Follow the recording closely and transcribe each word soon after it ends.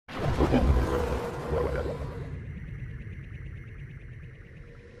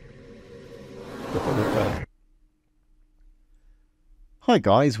Hi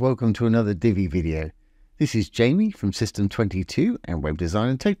guys, welcome to another Divi video. This is Jamie from System22 and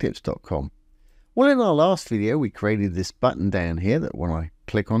webdesignandtechtips.com. Well, in our last video we created this button down here that when I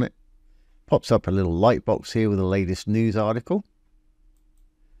click on it, pops up a little light box here with the latest news article.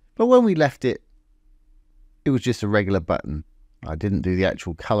 But when we left it, it was just a regular button. I didn't do the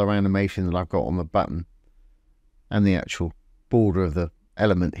actual color animation that I've got on the button and the actual border of the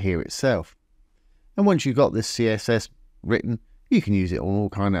element here itself. And once you've got this CSS written, you can use it on all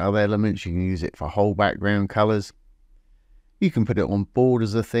kind of other elements. You can use it for whole background colors. You can put it on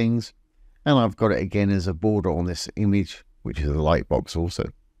borders of things. And I've got it again as a border on this image, which is a light box also.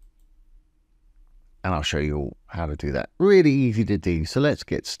 And I'll show you all how to do that. Really easy to do. So let's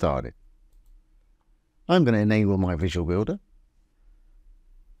get started. I'm going to enable my Visual Builder.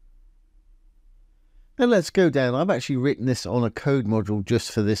 Then let's go down. I've actually written this on a code module just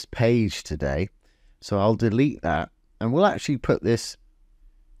for this page today. So I'll delete that. And we'll actually put this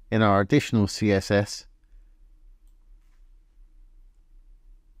in our additional CSS.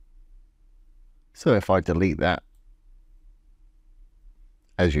 So if I delete that,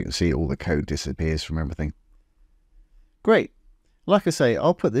 as you can see, all the code disappears from everything. Great. Like I say,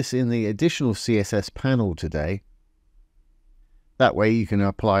 I'll put this in the additional CSS panel today. That way you can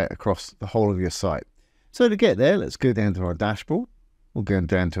apply it across the whole of your site. So to get there, let's go down to our dashboard. We'll go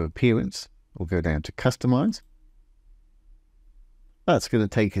down to Appearance. We'll go down to Customize. That's going to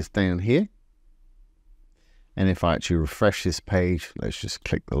take us down here. And if I actually refresh this page, let's just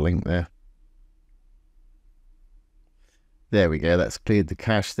click the link there. There we go. That's cleared the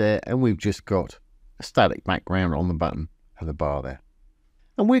cache there. And we've just got a static background on the button of the bar there.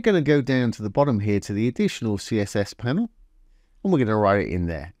 And we're going to go down to the bottom here to the additional CSS panel. And we're going to write it in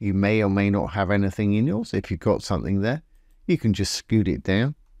there. You may or may not have anything in yours. If you've got something there, you can just scoot it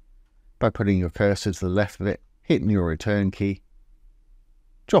down by putting your cursor to the left of it, hitting your return key.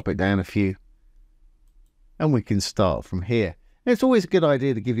 Drop it down a few, and we can start from here. And it's always a good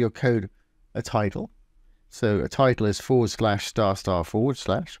idea to give your code a title. So a title is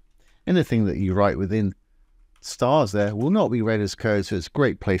 / / Anything that you write within stars there will not be read as code, so it's a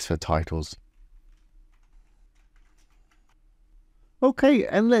great place for titles. Okay,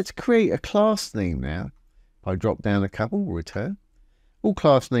 and let's create a class name now. If I drop down a couple, return. All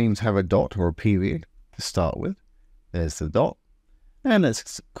class names have a dot or a period to start with. There's the dot. And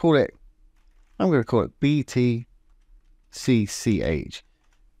let's call it, I'm going to call it btcch.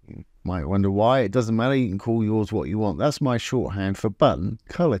 You might wonder why. It doesn't matter. You can call yours what you want. That's my shorthand for button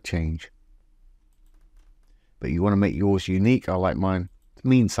color change. But you want to make yours unique. I like mine to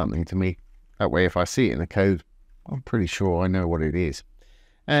mean something to me. That way, if I see it in the code, I'm pretty sure I know what it is.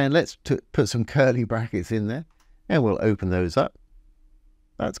 And let's put some curly brackets in there. And we'll open those up.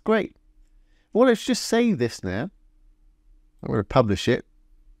 That's great. Well, let's just save this now. I'm going to publish it.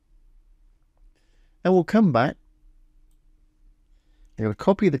 And we'll come back. I'm going to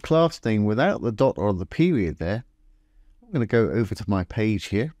copy the class name without the dot or the period there. I'm going to go over to my page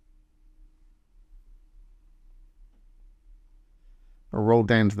here. I'll roll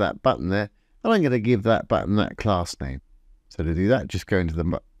down to that button there. And I'm going to give that button that class name. So to do that, just go into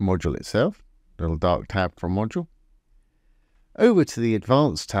the module itself. Little dark tab from module. Over to the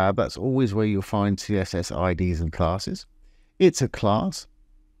Advanced tab. That's always where you'll find CSS IDs and classes. It's a class.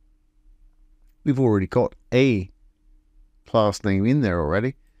 We've already got a class name in there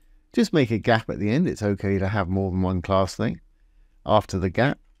already. Just make a gap at the end. It's okay to have more than one class name. After the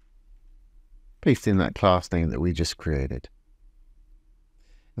gap, paste in that class name that we just created.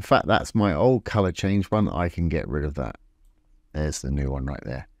 In fact, that's my old color change one. I can get rid of that. There's the new one right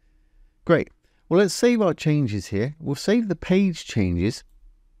there. Great. Well, let's save our changes here. We'll save the page changes.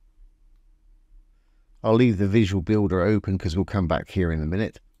 I'll leave the Visual Builder open because we'll come back here in a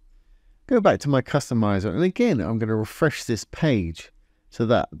minute. Go back to my customizer, and again, I'm going to refresh this page so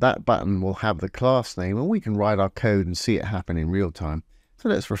that that button will have the class name, and we can write our code and see it happen in real time. So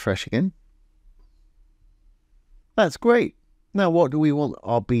let's refresh again. That's great. Now, what do we want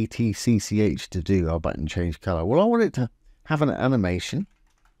our btcch to do, our button change color? Well, I want it to have an animation.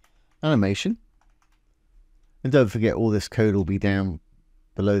 And don't forget, all this code will be down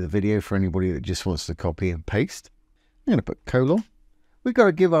below the video for anybody that just wants to copy and paste. I'm going to put colon. We've got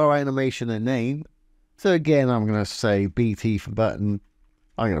to give our animation a name. So again, I'm going to say BT for button.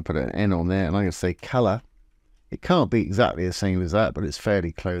 I'm going to put an N on there, and I'm going to say color. It can't be exactly the same as that, but it's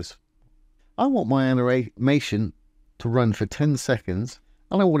fairly close. I want my animation to run for 10 seconds,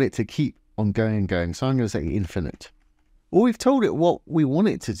 and I want it to keep on going and going. So I'm going to say infinite. Well, we've told it what we want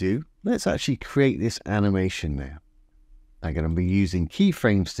it to do. Let's actually create this animation now. I'm going to be using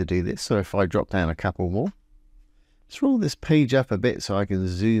keyframes to do this. So if I drop down a couple more, Let's roll this page up a bit so I can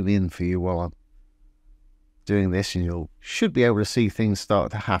zoom in for you while I'm doing this, and you should be able to see things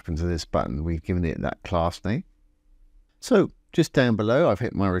start to happen to this button. We've given it that class name. So just down below, I've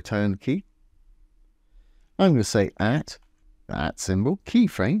hit my return key. I'm going to say @ the @ symbol,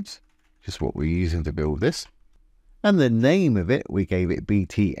 keyframes, just what we're using to build this. And the name of it, we gave it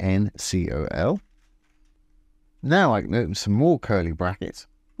btncol. Now I can open some more curly brackets,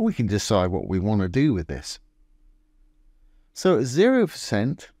 and we can decide what we want to do with this. So at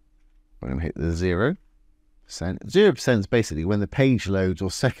 0%, I'm going to hit the 0%. 0% is basically when the page loads, or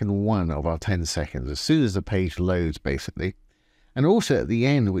second 1 of our 10 seconds, as soon as the page loads, basically. And also at the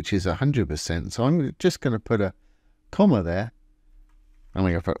end, which is 100%. So I'm just going to put a comma there. I'm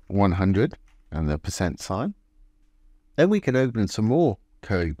going to put 100 and the % sign. Then we can open some more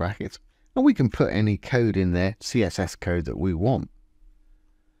curly brackets, and we can put any code in there, CSS code that we want.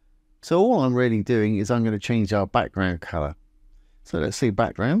 So all I'm really doing is I'm going to change our background color. So let's see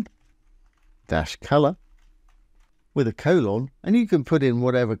background dash color with a colon, and you can put in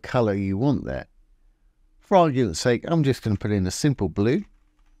whatever color you want there. For argument's sake, I'm just going to put in a simple blue.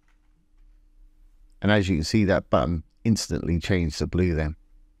 And as you can see, that button instantly changed to blue then.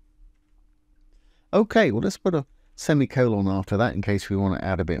 Okay, well, let's put a semicolon after that in case we want to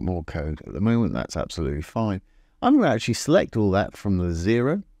add a bit more code. At the moment, that's absolutely fine. I'm going to actually select all that from the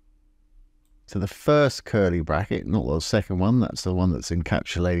 0 to the first curly bracket, not the second one. That's the one that's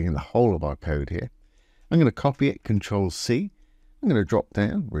encapsulating the whole of our code here. I'm going to copy it, Control-C. I'm going to drop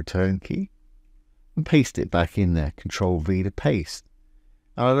down, return key, and paste it back in there, Control-V to paste.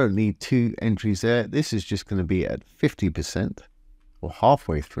 And I don't need 2 entries there. This is just going to be at 50%, or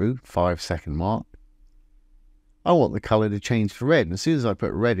halfway through, 5-second mark. I want the color to change to red. And as soon as I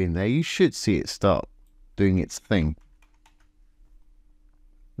put red in there, you should see it start doing its thing.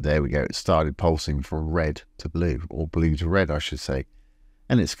 There we go. It started pulsing from red to blue, or blue to red, I should say.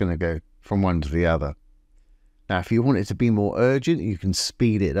 And it's going to go from one to the other. Now, if you want it to be more urgent, you can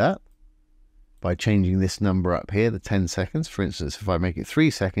speed it up by changing this number up here, the 10 seconds. For instance, if I make it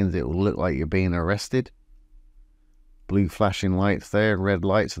 3 seconds, it will look like you're being arrested. Blue flashing lights there and red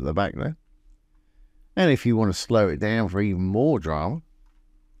lights at the back there. And if you want to slow it down for even more drama,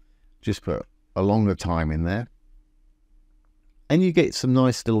 just put a longer time in there. And you get some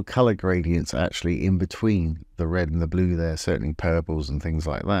nice little color gradients actually in between the red and the blue there, certainly purples and things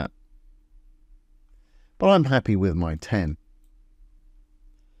like that. But I'm happy with my 10.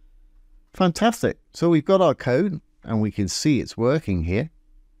 Fantastic. So we've got our code and we can see it's working here.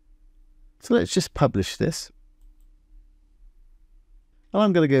 So let's just publish this. And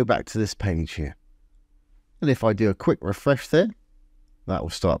I'm going to go back to this page here. And if I do a quick refresh there, that will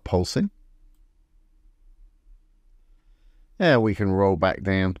start pulsing. There we can roll back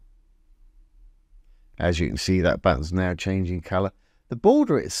down. As you can see, that button's now changing color. The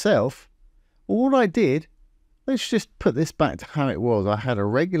border itself, well, what I did, let's just put this back to how it was. I had a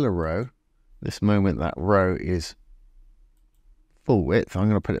regular row. This moment that row is full width. I'm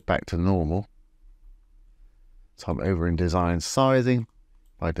going to put it back to normal. So I'm over in design sizing.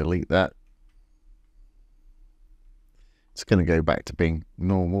 If I delete that, it's going to go back to being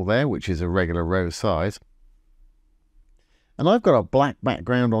normal there, which is a regular row size. And I've got a black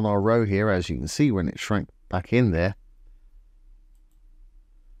background on our row here, as you can see when it shrank back in there.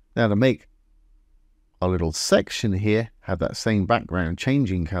 Now to make our little section here have that same background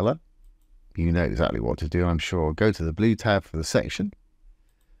changing color, you know exactly what to do, I'm sure. Go to the blue tab for the section,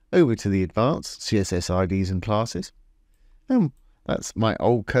 over to the advanced CSS IDs and classes. And that's my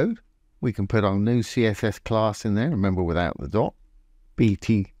old code. We can put our new CSS class in there, remember without the dot,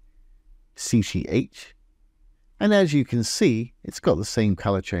 btcch. And as you can see, it's got the same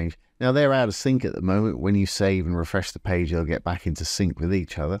color change. Now they're out of sync at the moment. When you save and refresh the page, they'll get back into sync with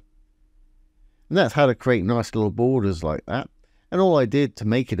each other. And that's how to create nice little borders like that. And all I did to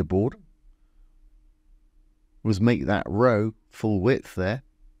make it a border was make that row full width there.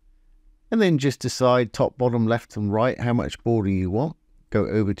 And then just decide top, bottom, left and right how much border you want. Go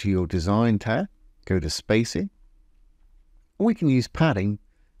over to your design tab, go to spacing. And we can use padding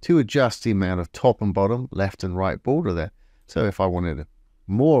to adjust the amount of top and bottom, left and right border there. So if I wanted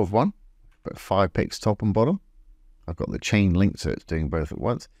more of one, put 5 pixels top and bottom. I've got the chain link so it's doing both at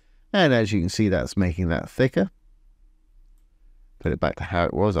once. And as you can see, that's making that thicker. Put it back to how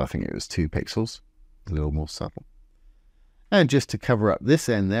it was. I think it was 2 pixels, a little more subtle. And just to cover up this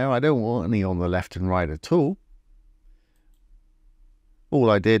end there, I don't want any on the left and right at all.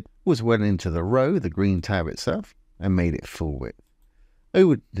 All I did was went into the row, the green tab itself, and made it full width.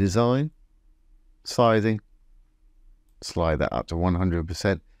 Over to design, sizing, slide that up to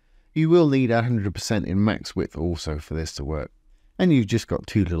 100%. You will need 100% in max width also for this to work. And you've just got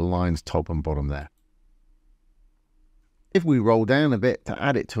two little lines top and bottom there. If we roll down a bit to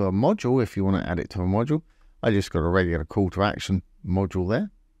add it to a module, if you want to add it to a module, I just got a regular call to action module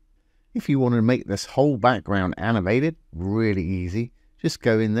there. If you want to make this whole background animated, really easy, just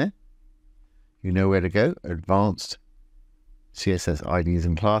go in there. You know where to go, Advanced, CSS IDs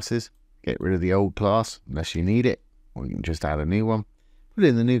and classes. Get rid of the old class unless you need it, or you can just add a new one. Put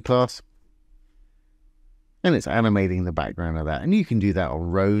in the new class, and it's animating the background of that. And you can do that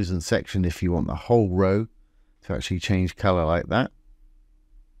on rows and sections if you want the whole row to actually change color like that.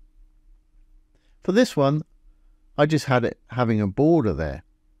 For this one, I just had it having a border there.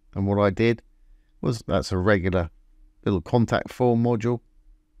 And what I did was, that's a regular little contact form module.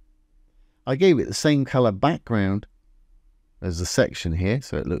 I gave it the same color background as the section here,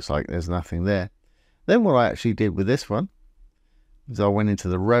 so it looks like there's nothing there. Then what I actually did with this one is I went into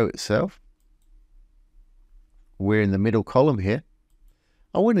the row itself. We're in the middle column here.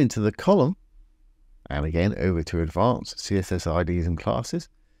 I went into the column, and again over to Advanced, CSS IDs and classes.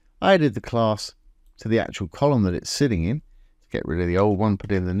 I added the class to the actual column that it's sitting in. Get rid of the old one,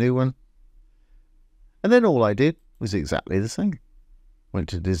 put in the new one. And then all I did was exactly the same. Went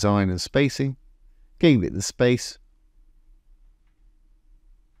to design and spacing, gave it the space.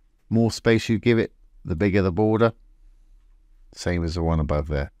 More space you give it, the bigger the border. Same as the one above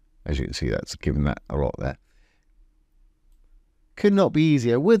there. As you can see, that's given that a lot there. Could not be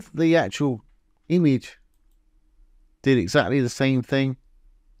easier. With the actual image, did exactly the same thing.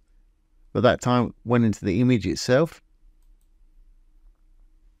 But that time went into the image itself.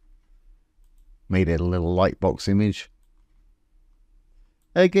 Made it a little lightbox image.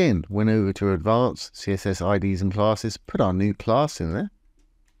 Again, went over to Advanced, CSS IDs and classes, put our new class in there.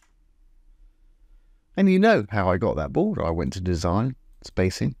 And you know how I got that border. I went to design,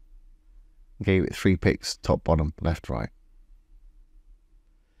 spacing, gave it 3 picks, top, bottom, left, right.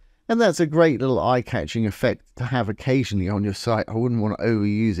 And that's a great little eye-catching effect to have occasionally on your site. I wouldn't want to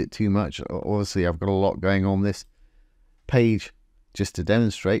overuse it too much. Obviously, I've got a lot going on this page just to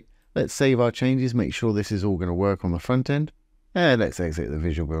demonstrate. Let's save our changes, make sure this is all going to work on the front end. And let's exit the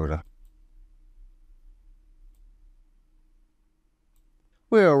Visual Builder.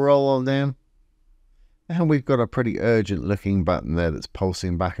 We'll roll on down. And we've got a pretty urgent looking button there that's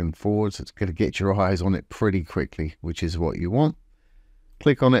pulsing back and forwards. It's going to get your eyes on it pretty quickly, which is what you want.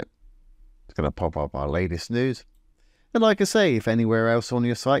 Click on it. It's going to pop up our latest news. And like I say, if anywhere else on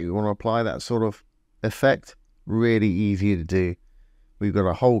your site you want to apply that sort of effect, really easy to do. We've got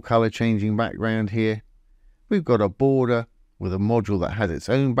a whole color changing background here. We've got a border with a module that has its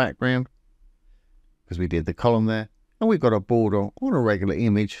own background because we did the column there. And we've got a border on a regular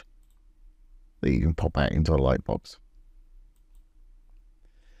image that you can pop out into a lightbox.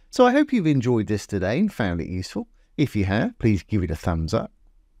 So I hope you've enjoyed this today and found it useful. If you have, please give it a thumbs up,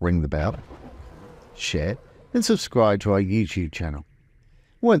 ring the bell, share, and subscribe to our YouTube channel.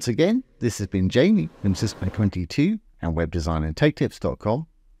 Once again, this has been Jamie from Cisco22 and webdesignandtechtips.com.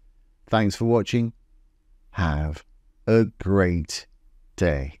 Thanks for watching. Have a great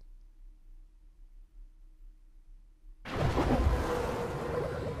day.